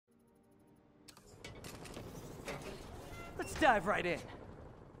Let's dive right in.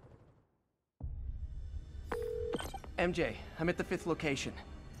 MJ, I'm at the 5th location.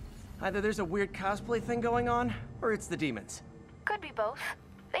 Either there's a weird cosplay thing going on, or it's the demons. Could be both.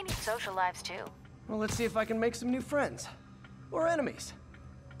 They need social lives too. Well, let's see if I can make some new friends. Or enemies.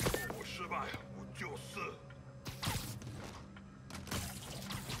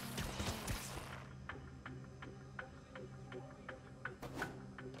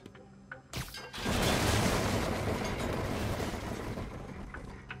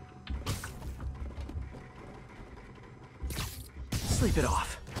 Sleep it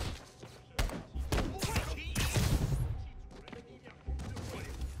off.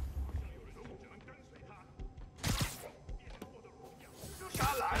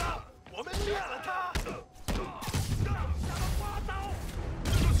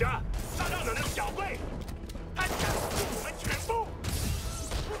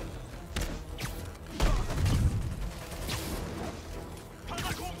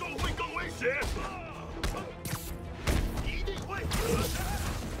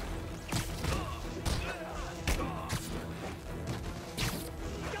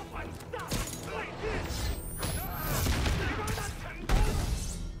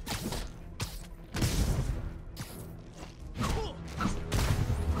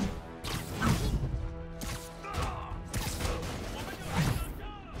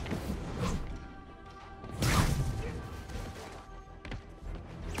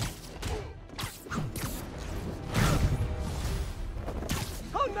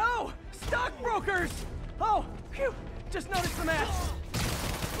 Stockbrokers! Oh, phew! Just noticed the mask.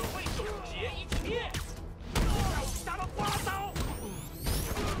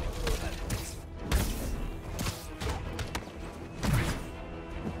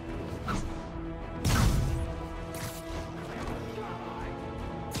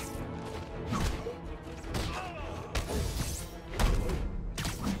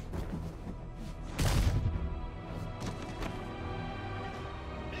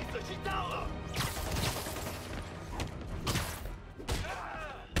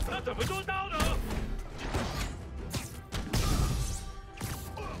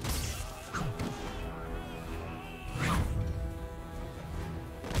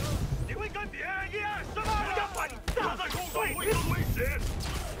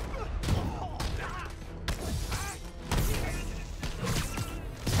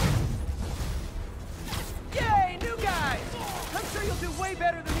 Yay, new guys! I'm sure you'll do way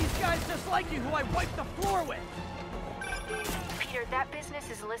better than these guys just like you who I wiped the floor with. Peter, that business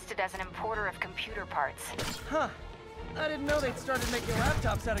is listed as an importer of computer parts. Huh. I didn't know they'd started making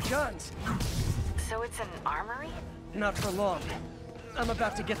laptops out of guns. So it's an armory? Not for long. I'm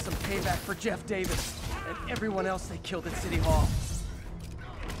about to get some payback for Jeff Davis and everyone else they killed at City Hall.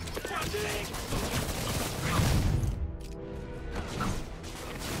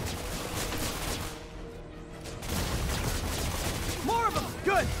 More of them!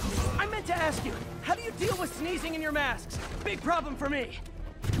 Good! I meant to ask you, how do you deal with sneezing in your masks? Big problem for me.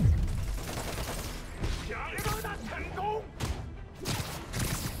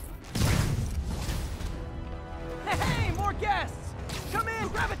 Hey, more guests! Come in,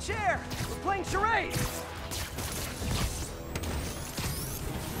 grab a chair! We're playing charades!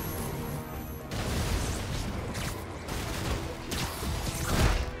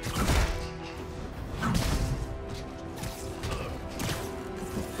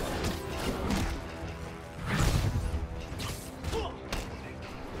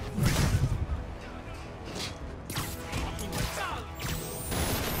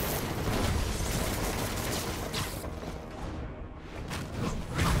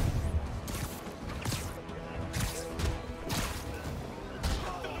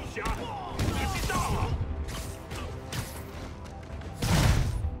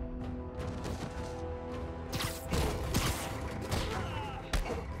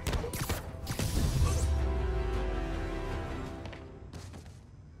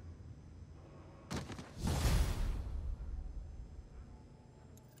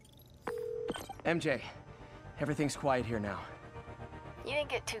 MJ, everything's quiet here now. You didn't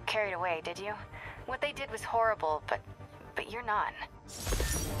get too carried away, did you? What they did was horrible, but you're not.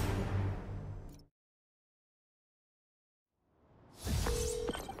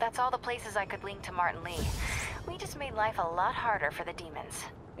 That's all the places I could link to Martin Lee. We just made life a lot harder for the demons.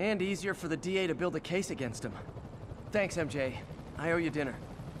 And easier for the DA to build a case against him. Thanks, MJ. I owe you dinner.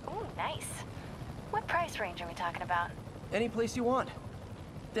 Ooh, nice. What price range are we talking about? Any place you want.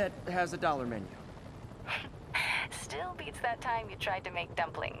 That has a dollar menu. Still beats that time you tried to make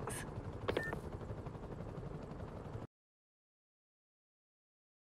dumplings.